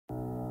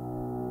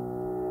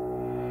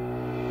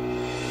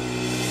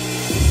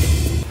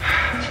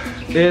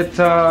It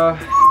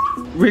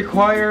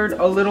required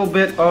a little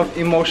bit of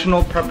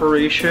emotional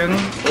preparation.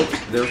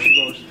 Oops, there she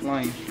goes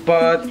flying.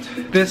 But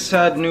this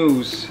sad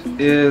news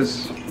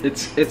is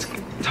it's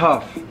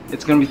tough.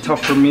 It's gonna be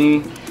tough for me.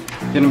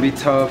 It's gonna be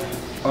tough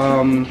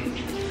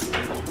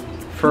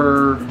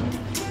for,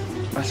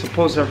 I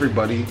suppose,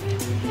 everybody.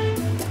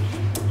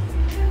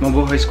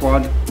 Mabuhay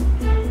squad.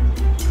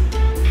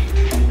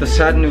 The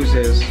sad news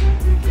is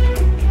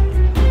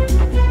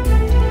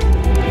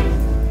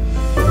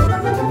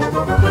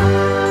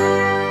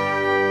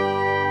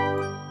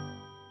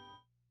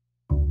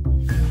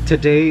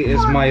today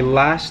is my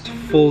last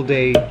full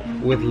day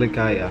with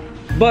Ligaya,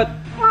 but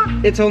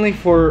it's only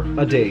for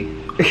a day.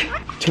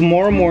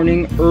 Tomorrow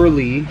morning,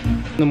 early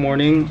in the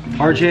morning,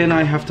 RJ and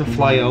I have to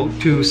fly out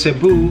to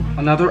Cebu,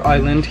 another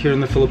island here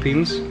in the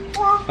Philippines,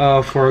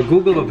 for a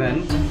Google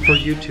event for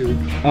YouTube,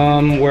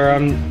 where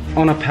I'm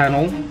on a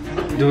panel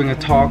doing a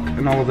talk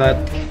and all of that.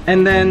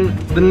 And then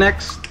the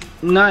next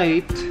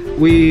night,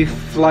 we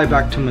fly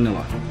back to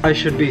Manila. I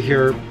should be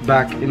here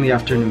back in the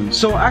afternoon.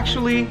 So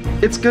actually,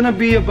 it's gonna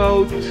be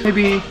about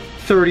maybe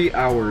 30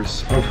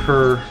 hours of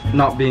her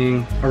not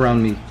being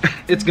around me.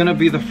 It's gonna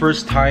be the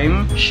first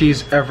time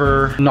she's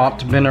ever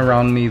not been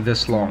around me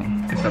this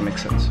long, if that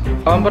makes sense.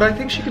 But I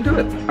think she can do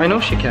it. I know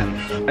she can.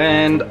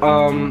 And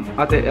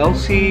Ate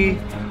Ellsie,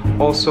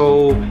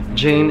 also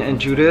Jane and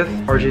Judith,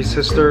 RJ's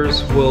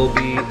sisters, will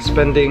be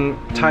spending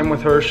time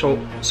with her,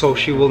 so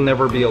she will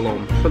never be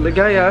alone. But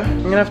Ligaya,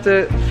 I'm gonna have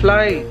to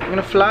fly. I'm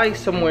gonna fly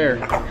somewhere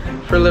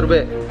for a little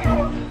bit.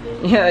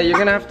 Yeah, you're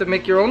gonna have to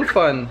make your own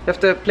fun. You have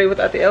to play with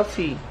Ate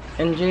Ellsie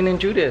and Jane and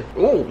Judith.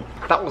 Oh,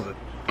 that was a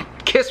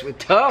kiss with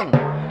tongue.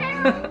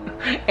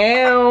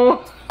 Ew.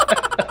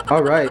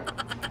 Alright.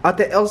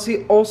 Ate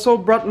Ellsie also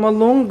brought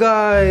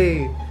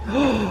malunggay.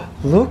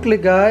 Look,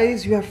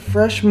 guys, you have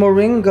fresh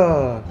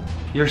moringa.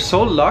 You're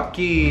so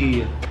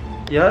lucky.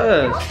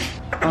 Yes.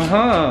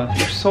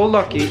 You're so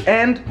lucky.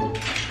 And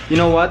you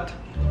know what?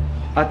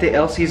 Ate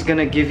Ellsie is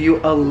gonna give you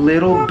a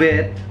little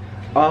bit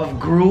of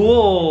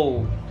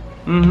gruel.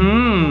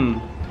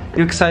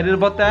 You excited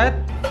about that?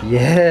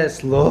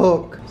 Yes,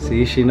 look.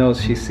 See, she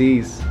knows, she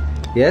sees.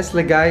 Yes,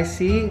 guys,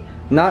 see?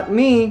 Not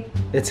me.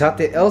 It's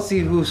Ate Ellsie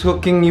who's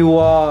hooking you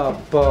up.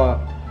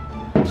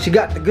 She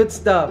got the good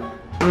stuff.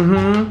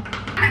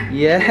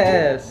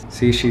 Yes.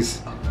 See,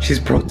 she's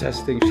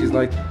protesting. She's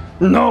like,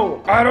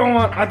 no, I don't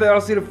want Ate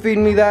Ellsie to feed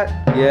me that.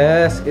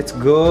 Yes, it's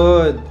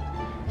good.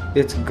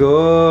 It's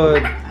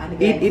good.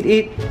 Eat, eat,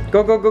 eat.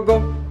 Go, go, go,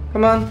 go.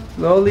 Come on,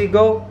 slowly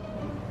go.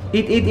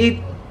 Eat, eat,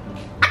 eat.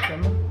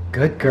 Come on.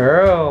 Good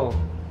girl.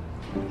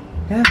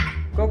 Yeah,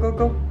 go, go,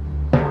 go.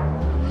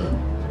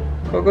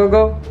 Go, go,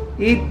 go.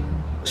 Eat.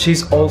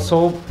 She's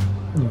also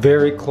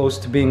very close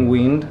to being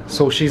weaned,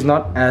 so she's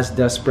not as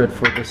desperate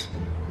for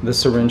the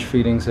syringe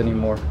feedings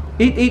anymore.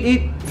 Eat, eat,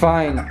 eat.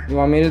 Fine. You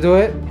want me to do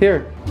it?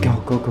 Here. Go,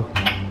 go, go.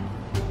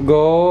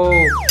 Go.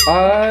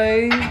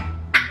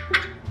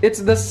 It's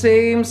the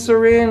same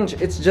syringe.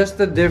 It's just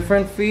a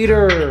different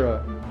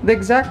feeder. The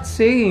exact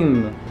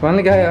same. Come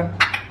on, Ligaya.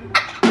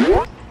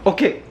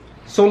 Okay.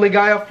 So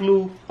Ligaya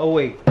flew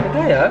away.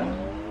 Ligaya?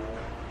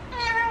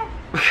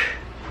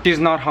 She's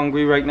not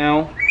hungry right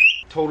now.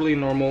 Totally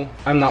normal.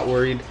 I'm not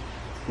worried.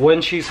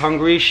 When she's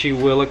hungry, she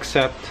will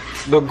accept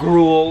the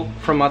gruel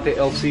from Ate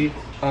Ellsie.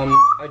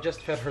 I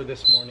just fed her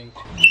this morning.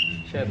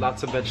 She had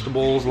lots of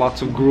vegetables,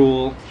 lots of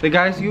gruel. The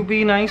guys, you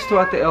be nice to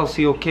Ate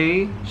Ellsie,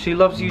 okay? She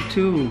loves you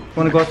too.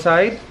 Wanna go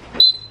outside?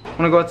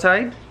 Wanna go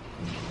outside?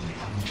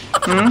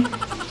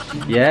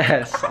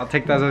 Yes, I'll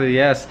take that as a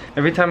yes.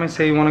 Every time I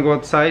say you wanna go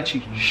outside,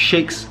 she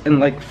shakes and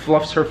like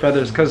fluffs her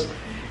feathers because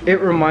it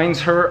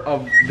reminds her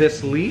of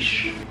this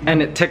leash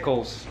and it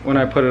tickles when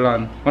I put it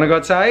on. Wanna go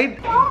outside?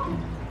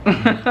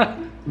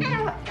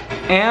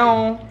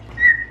 Ow.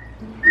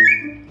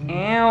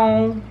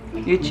 Ow.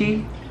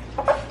 Itchy.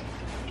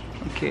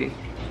 Okay.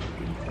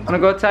 Wanna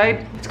go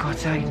outside? Let's go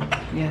outside.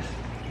 Yes.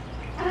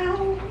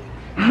 Ow.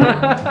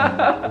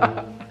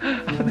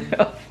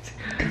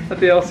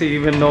 Ate Ellsie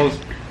even knows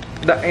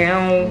the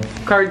ow.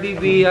 Cardi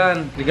B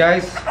yan. You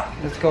guys,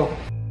 let's go.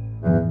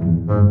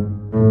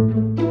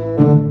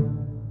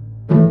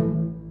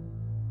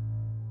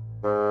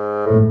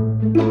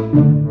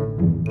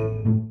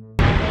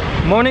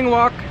 Morning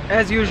walk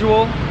as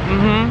usual.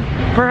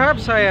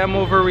 Perhaps I am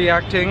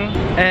overreacting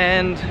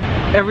and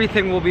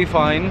everything will be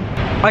fine.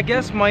 I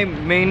guess my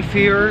main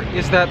fear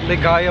is that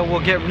Ligaya will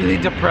get really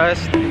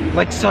depressed,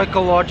 like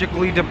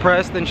psychologically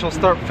depressed, and she'll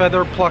start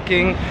feather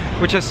plucking,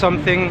 which is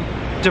something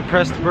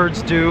depressed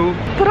birds do.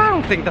 But I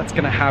don't think that's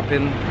gonna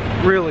happen,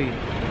 really.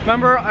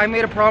 Remember, I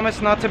made a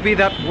promise not to be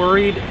that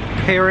worried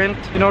parent.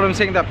 You know what I'm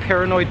saying? That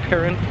paranoid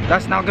parent.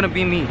 That's not gonna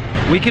be me.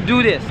 We could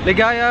do this.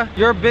 Ligaya,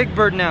 you're a big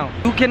bird now.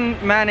 You can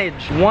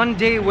manage one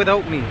day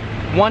without me.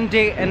 One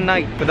day and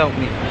night without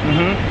me.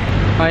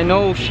 I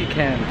know she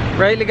can.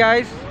 Right,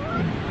 guys?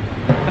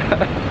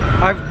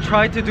 I've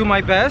tried to do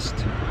my best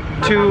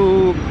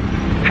to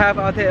have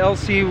Ate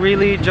Ellsie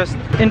really just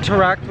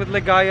interact with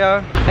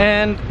Ligaya.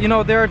 And you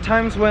know, there are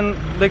times when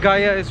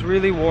Ligaya is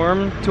really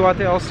warm to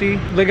Ate Ellsie.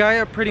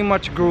 Ligaya pretty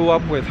much grew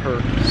up with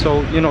her,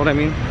 so you know what I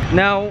mean.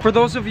 Now, for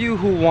those of you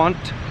who want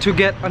to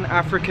get an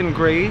African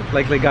gray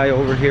like Ligaya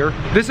over here,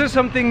 this is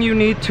something you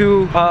need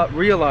to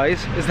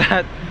realize, is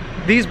that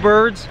these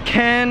birds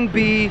can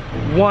be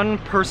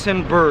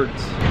one-person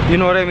birds, you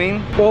know what I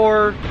mean?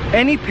 Or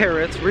any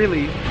parrots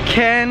really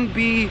can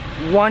be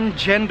one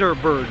gender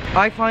bird.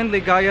 I find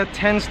Ligaya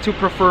tends to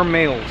prefer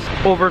males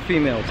over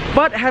females.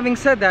 But having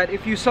said that,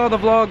 if you saw the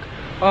vlog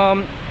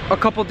a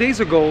couple days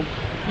ago,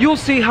 you'll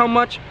see how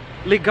much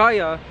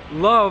Ligaya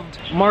loved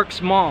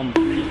Mark's mom.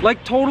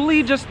 Like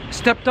totally just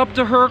stepped up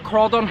to her,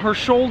 crawled on her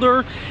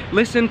shoulder,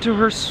 listened to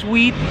her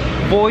sweet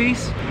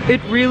voice. It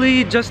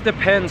really just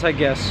depends, I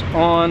guess,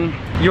 on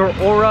your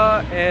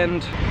aura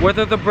and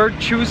whether the bird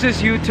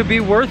chooses you to be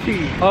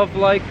worthy of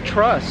like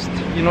trust,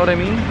 you know what I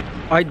mean?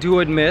 I do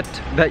admit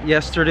that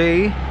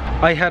yesterday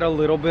I had a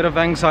little bit of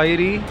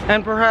anxiety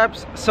and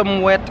perhaps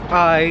some wet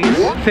eyes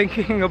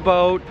thinking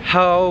about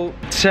how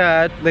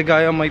sad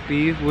Ligaya might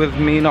be with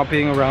me not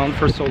being around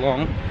for so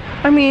long.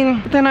 I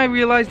mean, then I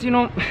realized, you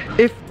know,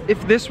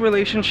 if this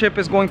relationship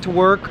is going to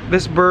work,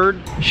 this bird,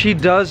 she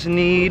does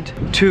need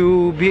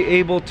to be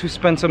able to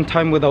spend some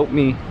time without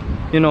me,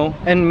 you know,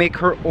 and make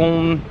her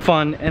own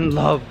fun and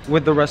love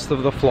with the rest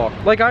of the flock.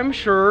 Like, I'm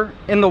sure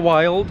in the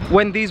wild,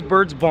 when these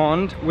birds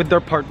bond with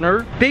their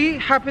partner, they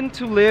happen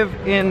to live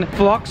in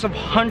flocks of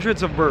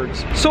hundreds of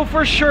birds. So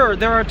for sure,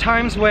 there are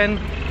times when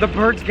the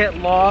birds get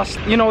lost,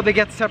 you know, they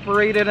get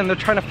separated and they're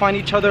trying to find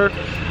each other.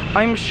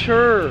 I'm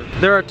sure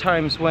there are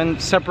times when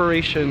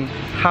separation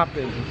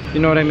happens, you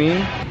know what I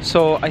mean?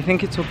 So I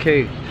think it's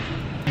okay.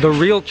 The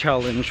real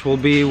challenge will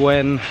be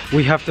when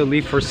we have to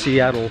leave for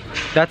Seattle.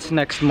 That's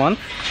next month.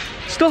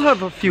 Still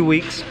have a few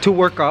weeks to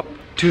work up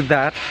to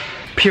that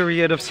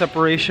period of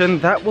separation.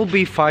 That will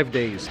be 5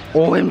 days.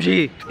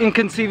 OMG,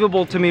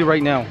 inconceivable to me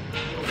right now.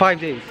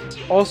 5 days.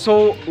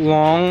 Also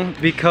long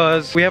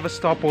because we have a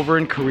stopover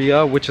in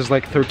Korea, which is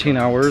like 13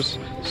 hours.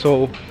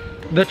 So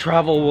the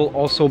travel will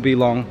also be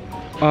long,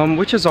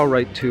 which is all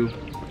right too.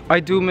 I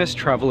do miss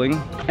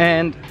traveling,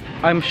 and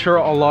I'm sure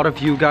a lot of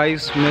you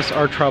guys miss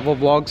our travel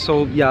vlogs.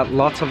 So yeah,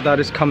 lots of that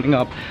is coming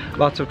up.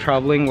 Lots of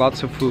traveling,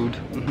 lots of food.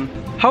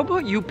 How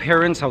about you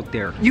parents out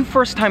there? You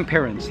first-time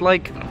parents,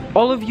 like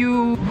all of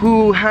you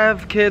who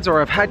have kids or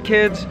have had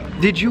kids,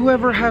 did you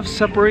ever have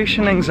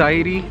separation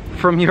anxiety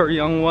from your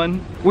young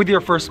one? With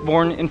your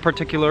firstborn in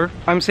particular?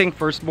 I'm saying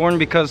firstborn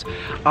because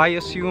I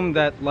assume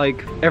that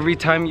like every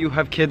time you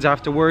have kids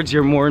afterwards,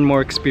 you're more and more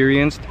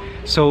experienced.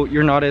 So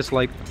you're not as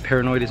like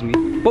paranoid as me.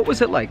 What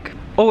was it like?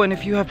 Oh, and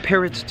if you have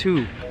parrots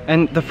too,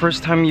 and the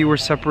first time you were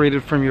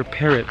separated from your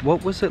parrot,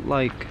 what was it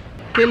like?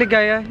 Okay,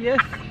 Ligaya, yes,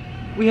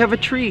 we have a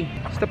tree.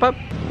 Step up.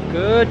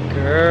 Good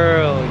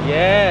girl,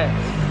 yes.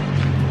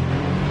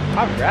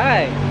 All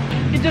right.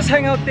 You just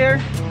hang out there.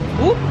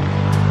 Whoop.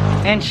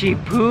 And she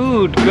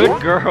pooed.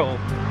 Good girl.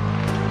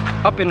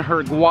 Up in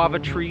her guava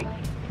tree.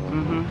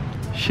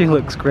 She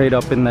looks great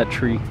up in that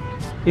tree.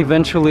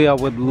 Eventually, I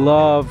would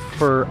love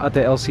for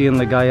Ate Ellsie and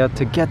Ligaya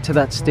to get to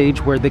that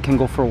stage where they can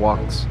go for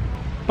walks.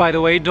 By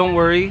the way, don't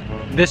worry.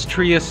 This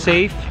tree is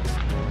safe.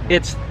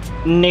 It's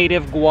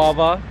native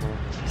guava.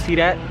 See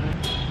that?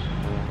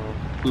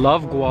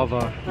 Love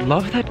guava.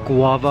 Love that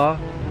guava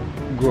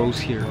grows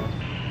here.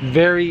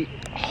 Very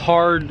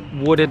hard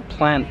wooded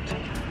plant.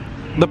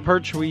 The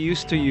perch we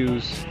used to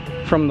use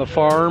from the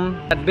farm.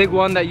 That big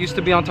one that used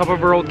to be on top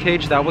of our old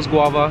cage, that was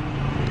guava.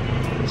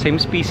 Same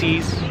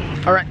species.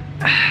 All right,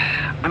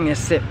 I'm gonna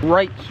sit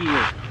right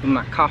here with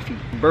my coffee.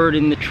 Bird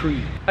in the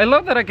tree. I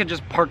love that I could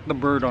just park the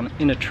bird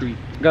in a tree.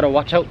 Gotta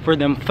watch out for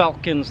them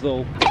falcons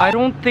though. I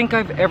don't think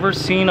I've ever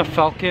seen a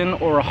falcon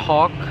or a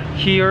hawk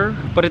here,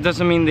 but it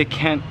doesn't mean they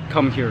can't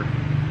come here.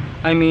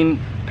 I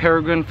mean,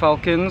 peregrine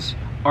falcons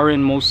are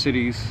in most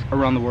cities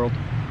around the world,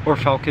 or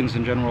falcons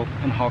in general,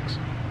 and hawks.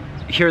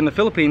 Here in the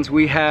Philippines,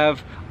 we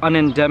have an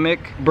endemic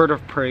bird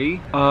of prey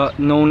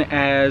known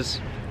as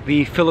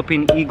the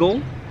Philippine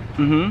eagle.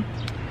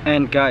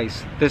 And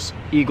guys, this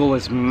eagle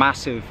is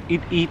massive.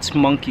 It eats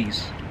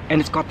monkeys,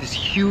 and it's got this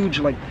huge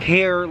like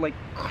hair, like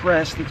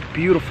crest. It's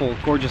beautiful,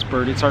 gorgeous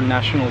bird. It's our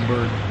national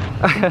bird.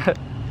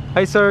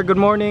 Hi sir, good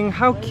morning.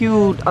 How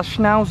cute, a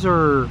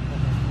schnauzer.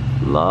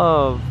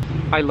 Love.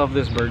 I love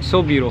this bird,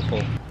 so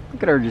beautiful.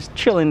 Look at her just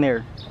chilling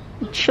there,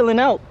 chilling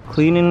out,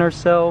 cleaning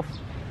herself.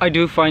 I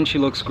do find she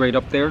looks great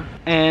up there.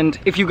 And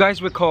if you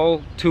guys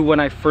recall to when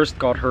I first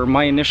got her,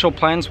 my initial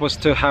plans was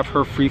to have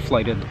her free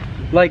flighted.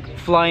 Like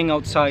flying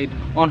outside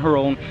on her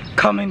own,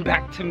 coming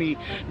back to me,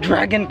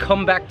 dragon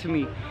come back to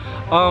me.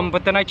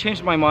 But then I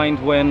changed my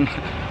mind when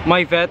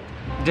my vet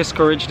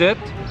discouraged it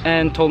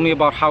and told me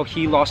about how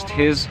he lost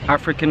his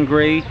African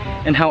gray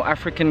and how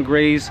African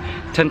grays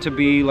tend to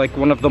be like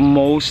one of the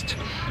most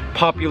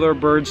popular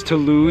birds to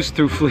lose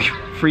through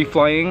free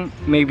flying,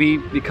 maybe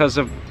because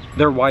of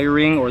their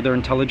wiring or their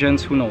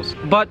intelligence, who knows.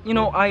 But you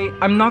know,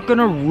 I'm not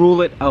gonna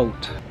rule it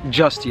out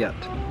just yet.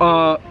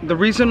 The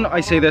reason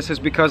I say this is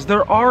because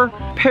there are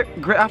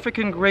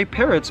African gray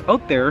parrots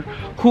out there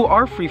who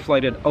are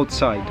free-flighted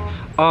outside.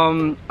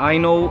 I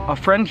know a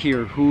friend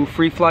here who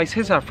free-flies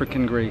his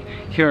African gray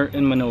here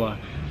in Manila,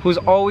 who's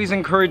always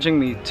encouraging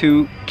me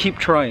to keep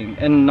trying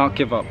and not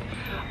give up.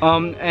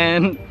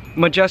 And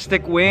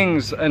Majestic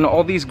Wings and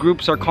all these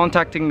groups are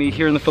contacting me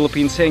here in the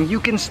Philippines saying, you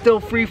can still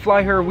free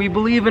fly her, we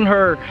believe in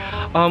her,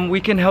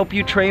 we can help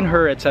you train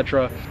her,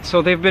 etc.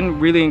 So they've been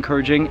really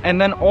encouraging. And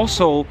then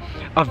also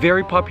a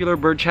very popular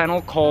bird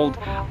channel called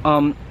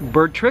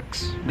Bird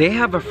Tricks, they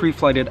have a free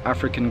flighted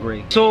African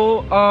gray. So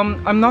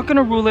I'm not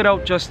gonna rule it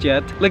out just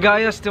yet.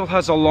 Ligaya still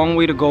has a long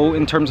way to go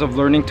in terms of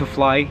learning to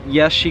fly.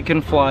 Yes, she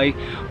can fly,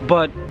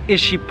 but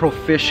is she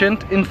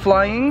proficient in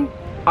flying?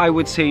 I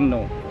would say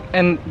no.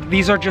 And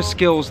these are just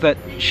skills that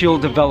she'll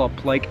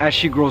develop like as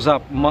she grows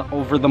up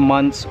over the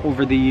months,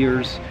 over the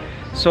years.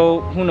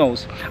 So who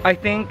knows? I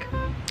think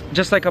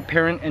just like a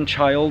parent and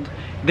child,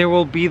 there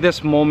will be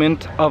this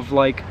moment of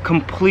like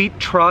complete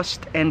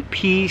trust and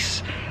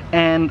peace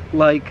and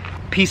like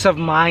peace of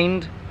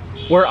mind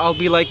where I'll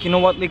be like, you know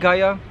what,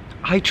 Ligaya,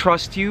 I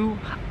trust you.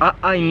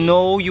 I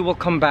know you will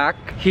come back.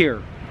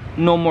 Here,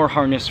 no more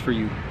harness for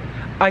you.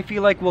 I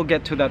feel like we'll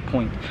get to that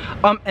point.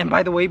 And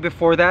by the way,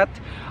 before that,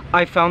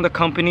 I found a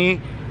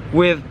company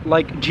with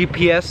like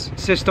GPS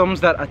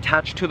systems that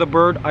attach to the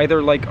bird,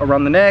 either like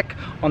around the neck,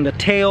 on the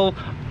tail,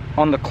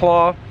 on the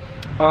claw,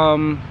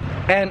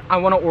 and I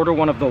want to order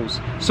one of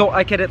those so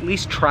I could at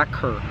least track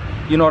her,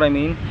 you know what I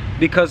mean?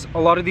 Because a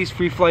lot of these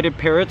free-flighted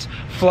parrots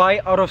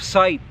fly out of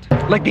sight,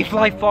 like they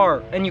fly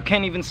far and you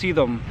can't even see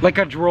them, like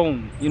a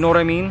drone, you know what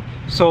I mean?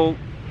 So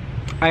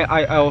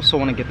I also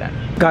want to get that.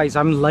 Guys,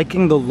 I'm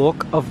liking the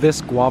look of this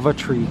guava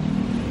tree.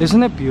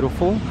 Isn't it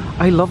beautiful?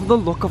 I love the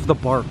look of the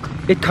bark.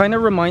 It kind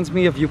of reminds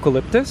me of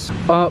eucalyptus,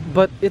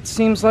 but it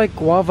seems like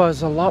guava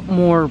is a lot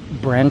more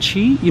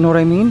branchy, you know what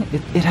I mean?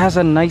 It has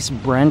a nice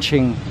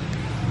branching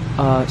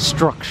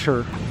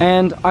structure.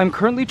 And I'm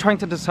currently trying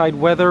to decide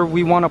whether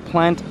we want to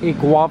plant a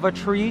guava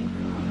tree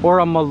or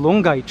a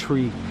malunggay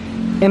tree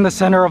in the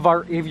center of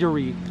our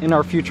aviary in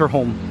our future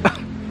home.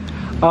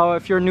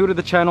 If you're new to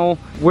the channel,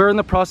 we're in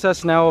the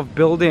process now of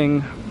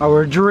building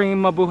our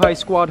dream Mabuhay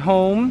Squad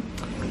home.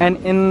 And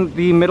in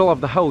the middle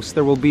of the house,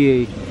 there will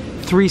be a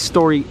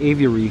 3-story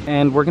aviary.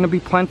 And we're gonna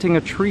be planting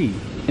a tree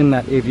in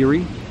that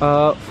aviary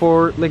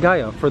for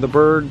Ligaya, for the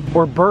bird,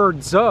 or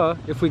birds,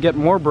 if we get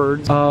more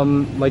birds,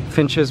 like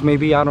finches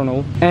maybe, I don't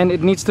know. And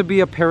it needs to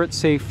be a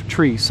parrot-safe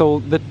tree. So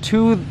the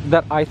two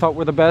that I thought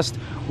were the best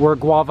were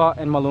guava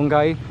and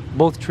malunggay,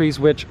 both trees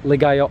which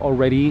Ligaya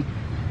already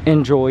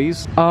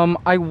enjoys.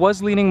 I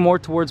was leaning more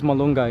towards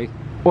malunggay,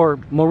 or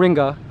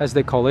moringa as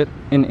they call it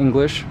in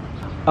English,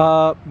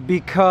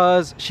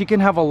 because she can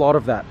have a lot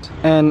of that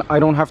and I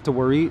don't have to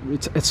worry.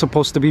 It's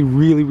supposed to be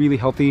really, really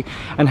healthy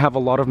and have a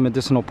lot of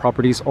medicinal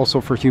properties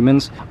also for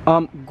humans.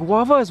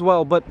 Guava as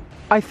well, but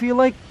I feel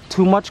like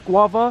too much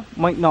guava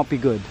might not be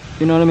good,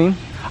 you know what I mean?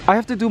 I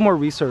have to do more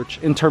research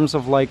in terms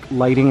of like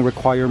lighting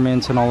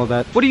requirements and all of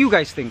that. What do you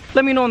guys think?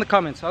 Let me know in the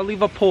comments. I'll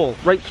leave a poll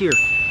right here.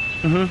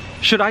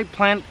 Should I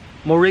plant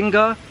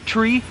moringa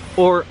tree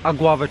or a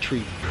guava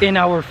tree in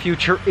our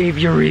future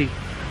aviary,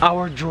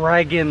 our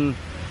dragon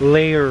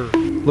layer?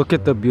 Look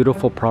at the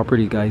beautiful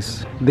property,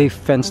 guys. They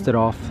fenced it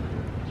off.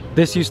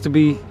 This used to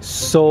be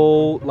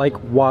so like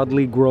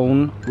wildly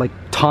grown, like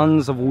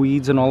tons of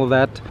weeds and all of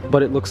that,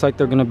 but it looks like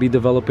they're gonna be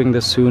developing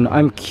this soon.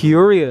 I'm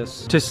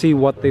curious to see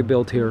what they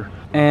built here.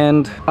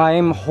 And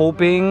I'm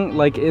hoping,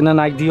 like in an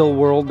ideal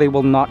world, they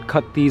will not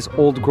cut these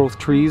old growth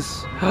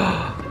trees.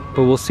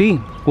 But we'll see.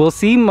 We'll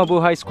see,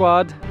 Mabuhay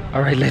Squad.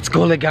 All right, let's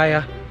go,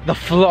 Ligaya. The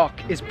flock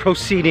is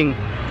proceeding.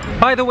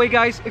 By the way,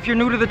 guys, if you're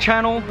new to the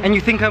channel and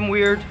you think I'm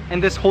weird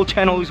and this whole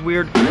channel is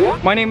weird,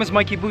 my name is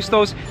Mikey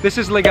Bustos. This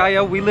is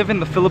Ligaya. We live in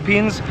the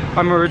Philippines.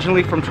 I'm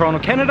originally from Toronto,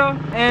 Canada.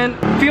 And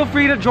feel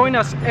free to join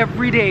us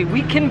every day.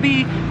 We can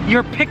be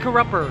your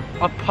picker-upper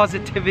of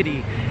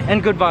positivity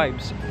and good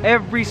vibes.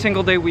 Every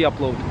single day we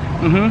upload.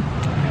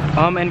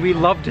 And we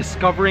love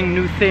discovering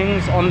new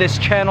things on this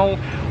channel.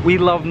 We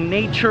love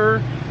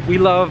nature. We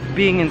love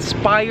being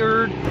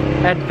inspired,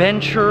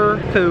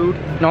 adventure, food,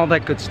 and all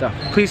that good stuff.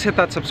 Please hit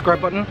that subscribe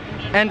button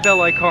and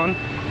bell icon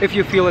if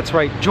you feel it's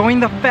right.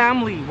 Join the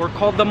family. We're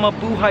called the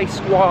Mabuhay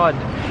Squad.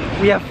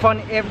 We have fun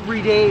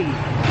every day.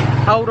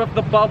 Out of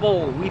the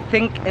bubble. We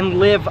think and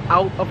live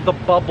out of the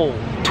bubble.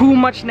 Too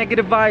much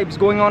negative vibes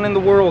going on in the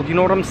world, you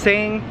know what I'm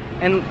saying?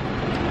 And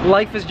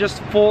life is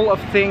just full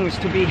of things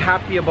to be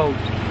happy about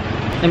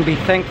and be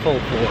thankful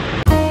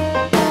for.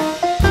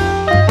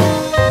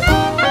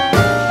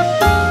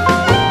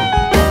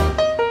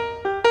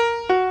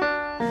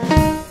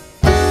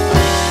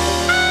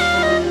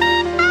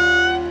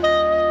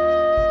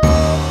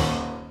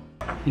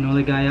 You know,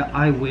 Ligaya,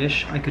 I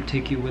wish I could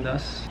take you with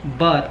us,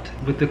 but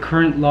with the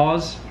current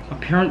laws,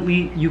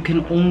 apparently you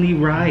can only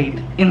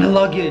ride in the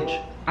luggage.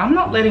 I'm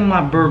not letting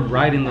my bird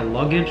ride in the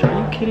luggage.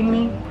 Are you kidding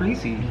me?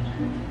 Crazy.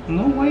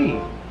 No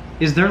way.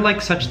 Is there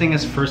like such thing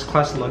as first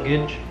class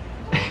luggage?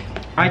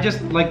 I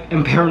just like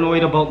am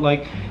paranoid about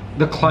like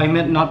the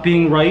climate not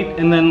being right,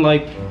 and then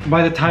like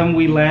by the time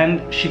we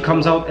land she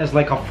comes out as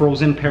like a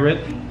frozen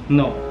parrot.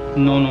 No.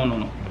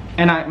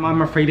 And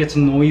I'm afraid it's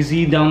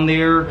noisy down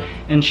there,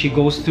 and she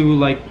goes through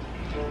like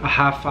a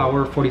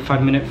half-hour,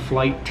 45-minute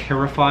flight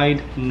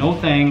terrified. No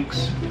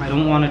thanks. I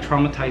don't want a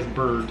traumatized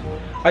bird.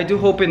 I do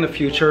hope in the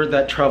future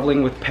that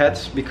traveling with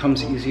pets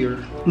becomes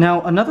easier.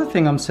 Now, another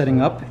thing I'm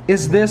setting up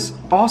is this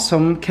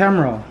awesome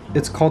camera.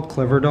 It's called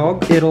Clever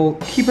Dog. It'll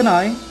keep an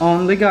eye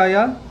on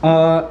Ligaya,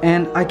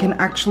 and I can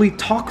actually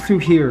talk through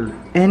here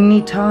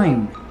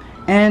anytime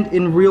and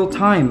in real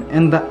time.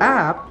 And the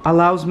app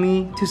allows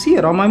me to see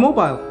it on my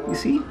mobile. You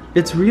see?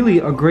 It's really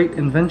a great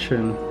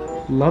invention.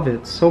 Love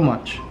it so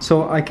much.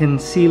 So I can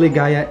see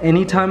Ligaya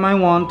anytime I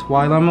want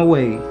while I'm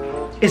away.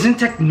 Isn't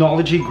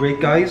technology great,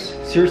 guys?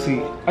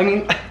 Seriously, I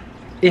mean,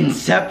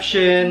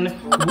 Inception.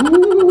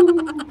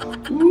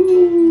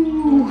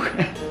 Woo.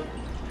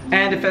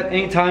 And if at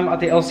any time at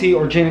the Ellsie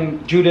or Jane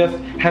and Judith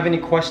have any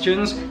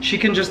questions, she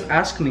can just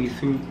ask me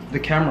through the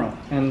camera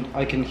and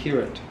I can hear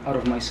it out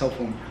of my cell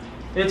phone.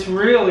 It's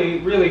really,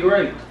 really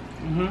great.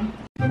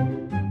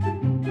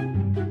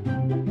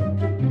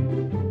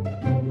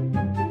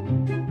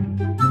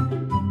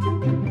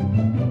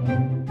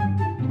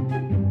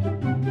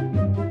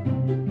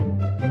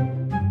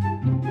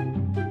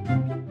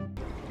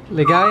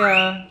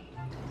 Ligaya.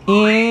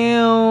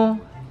 Ew.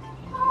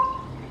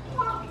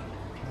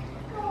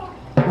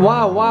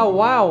 Wow, wow,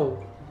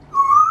 wow.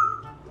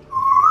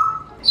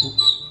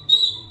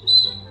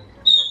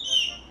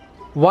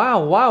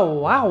 Wow, wow,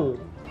 wow.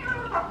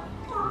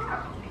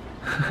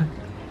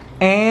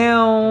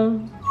 Ow.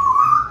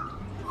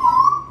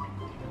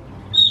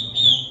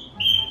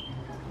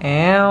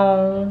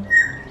 Ow.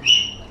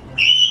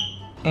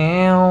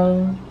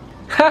 Ow.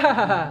 Ha ha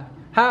ha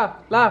ha,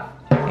 laugh.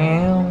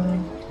 Ow.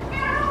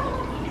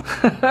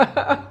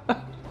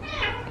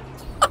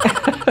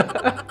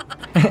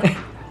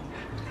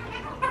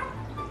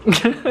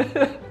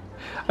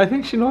 I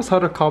think she knows how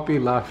to copy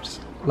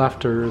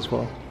laughter as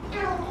well.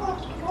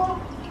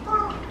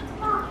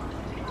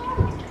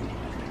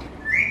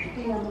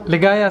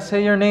 Ligaya,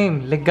 say your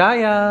name.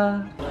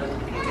 Ligaya.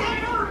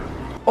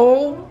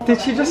 Oh,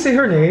 did she just say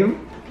her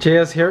name?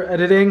 Jaya's here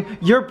editing.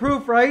 You're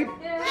proof, right?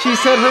 Yeah. She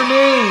said her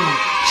name.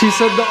 She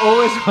said the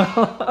O as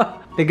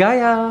well.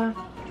 Ligaya.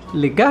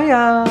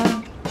 Ligaya.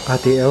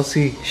 Ate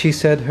Ellsie, she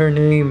said her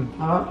name.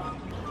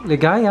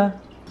 Ligaya.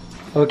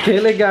 Okay,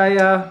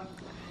 Ligaya.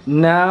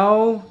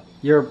 Now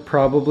you're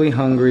probably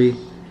hungry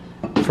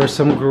for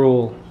some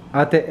gruel.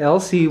 Ate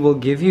Ellsie will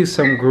give you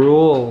some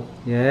gruel.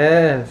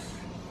 Yes.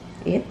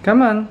 Eat.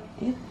 Come on.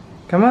 Eat.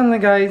 Come on,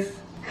 guys.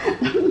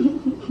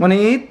 Wanna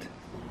eat?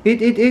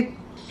 Eat, eat, eat.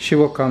 She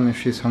will come if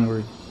she's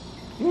hungry.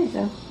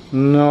 Yes,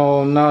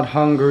 No, not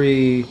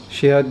hungry.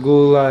 She had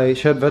gulay.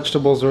 She had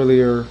vegetables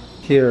earlier.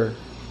 Here.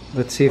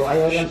 Let's see if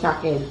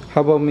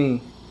how about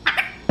me?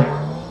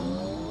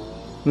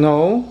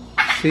 No?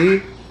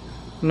 See?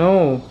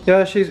 No.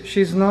 Yeah,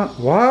 she's not.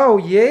 Wow,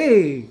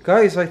 yay!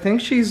 Guys, I think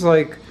she's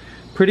like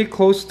pretty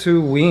close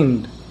to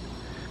weaned.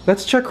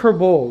 Let's check her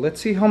bowl. Let's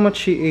see how much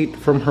she ate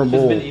from her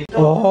bowl.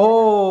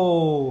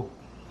 Oh!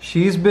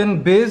 She's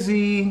been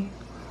busy.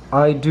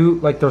 I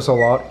do, like there's a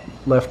lot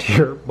left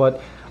here,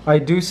 but I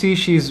do see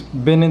she's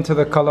been into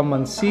the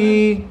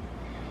calamansi.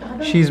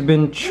 She's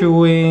been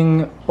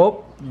chewing,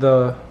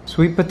 the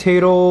sweet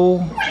potato.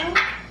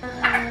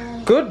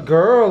 Good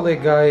girl,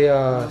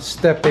 Ligaya,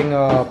 stepping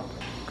up.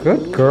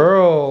 Good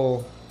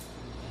girl.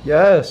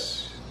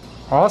 Yes.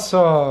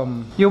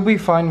 Awesome. You'll be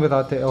fine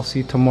without the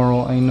Ellsie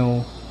tomorrow, I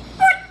know.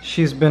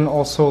 She's been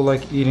also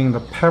like eating the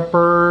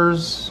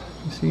peppers.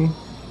 You see?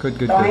 Good,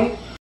 good, good.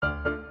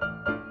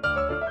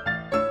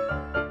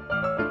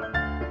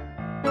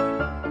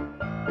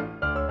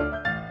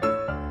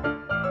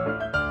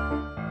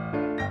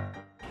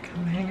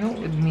 Come hang out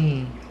with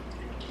me.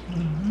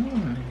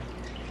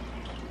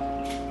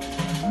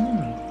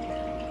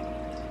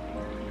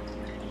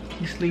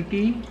 You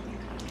sleepy?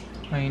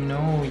 I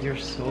know, you're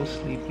so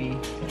sleepy.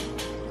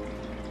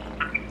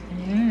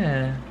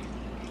 Yeah.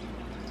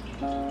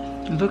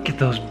 Look at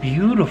those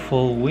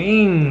beautiful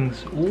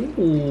wings.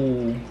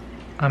 Ooh,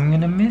 I'm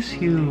gonna miss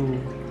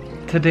you.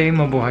 Today,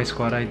 Mabuhay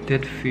Squad, I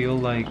did feel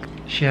like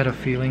she had a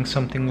feeling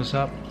something was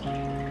up,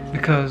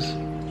 because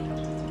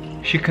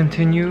she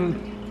continued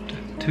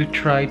to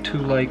try to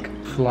like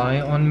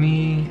fly on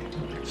me,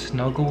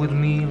 snuggle with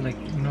me, like,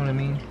 you know what I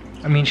mean?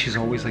 I mean, she's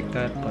always like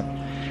that, but,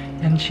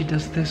 and she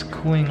does this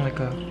cooing like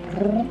a,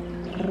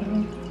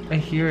 I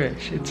hear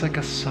it. It's like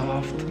a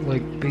soft,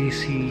 like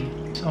bassy,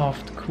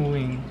 soft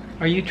cooing.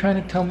 Are you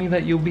trying to tell me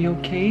that you'll be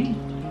okay?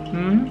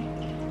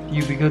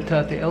 You be good to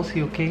Ate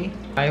Ellsie, okay?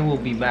 I will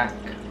be back.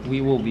 We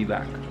will be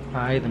back.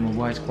 I, the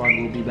Mabuhay Squad,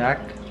 will be back.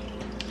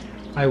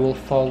 I will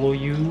follow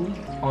you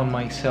on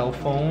my cell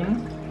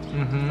phone.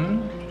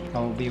 I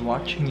will be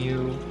watching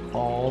you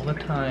all the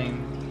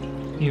time,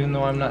 even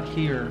though I'm not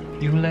here.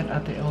 You let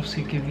Ate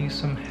Ellsie give you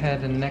some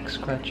head and neck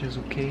scratches,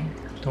 okay?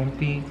 Don't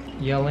be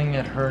yelling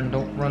at her and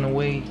don't run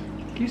away.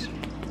 Kiss.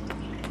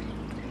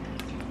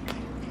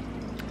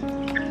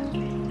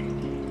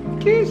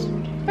 Kiss.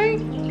 Hey.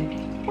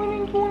 Why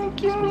don't you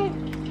kiss me?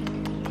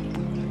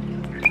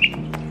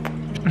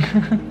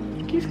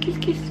 Kiss, kiss,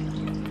 kiss.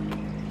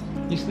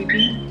 You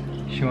sleepy?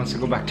 She wants to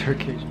go back to her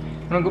cage. You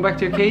wanna go back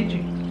to your cage?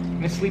 You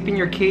wanna sleep in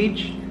your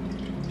cage?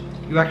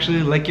 You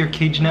actually like your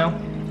cage now?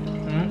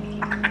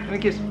 Let me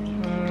kiss.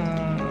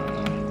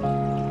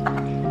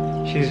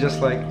 She's just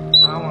like,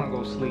 I wanna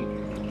go sleep.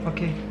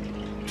 Okay,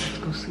 let's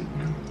go sleep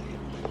now.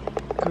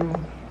 Go.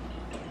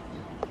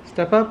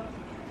 Step up.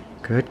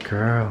 Good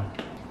girl.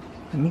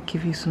 Let me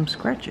give you some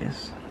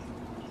scratches.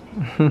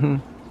 All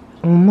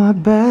my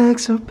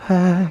bags are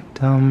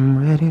packed,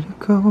 I'm ready to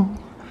go.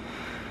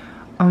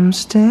 I'm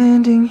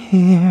standing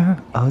here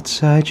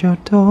outside your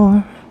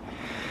door.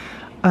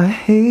 I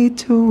hate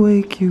to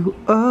wake you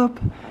up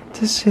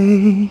to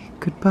say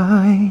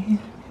goodbye,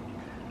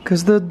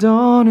 'cause the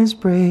dawn is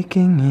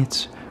breaking,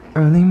 it's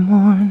early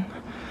morn.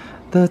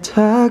 The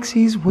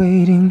taxi's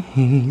waiting,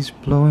 he's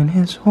blowing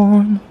his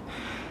horn.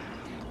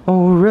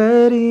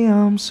 Already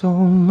I'm so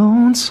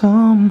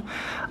lonesome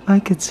I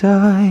could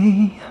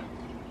die,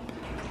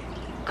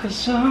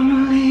 'cause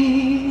I'm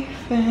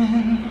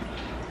leaving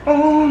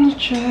on a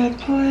jet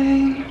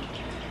plane.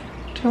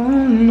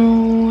 Don't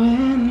know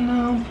when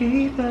I'll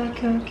be back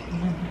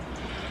again.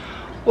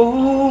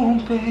 Oh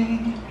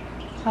babe,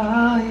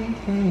 I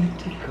hate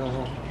to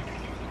go.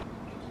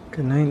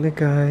 Good night,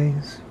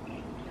 guys.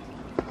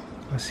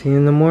 I'll see you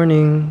in the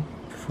morning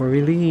before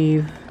we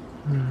leave.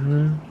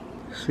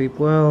 Sleep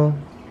well.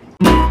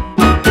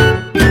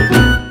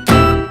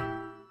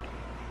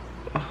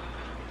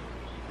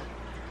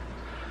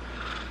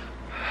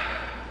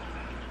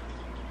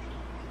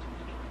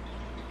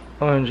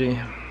 OMG.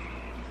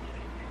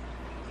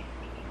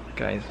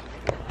 Guys,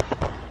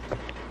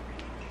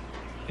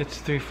 it's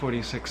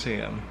 3:46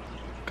 a.m.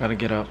 Gotta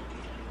get up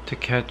to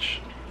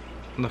catch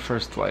the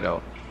first flight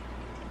out.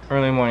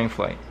 Early morning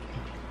flight.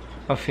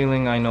 A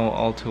feeling I know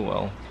all too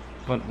well,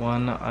 but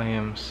one I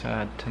am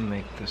sad to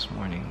make this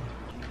morning.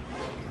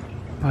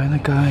 Bye,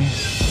 guys.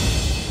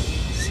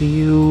 See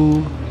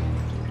you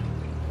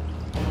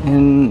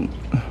in,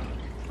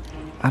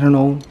 I don't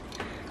know,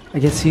 I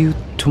guess see you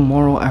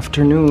tomorrow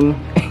afternoon.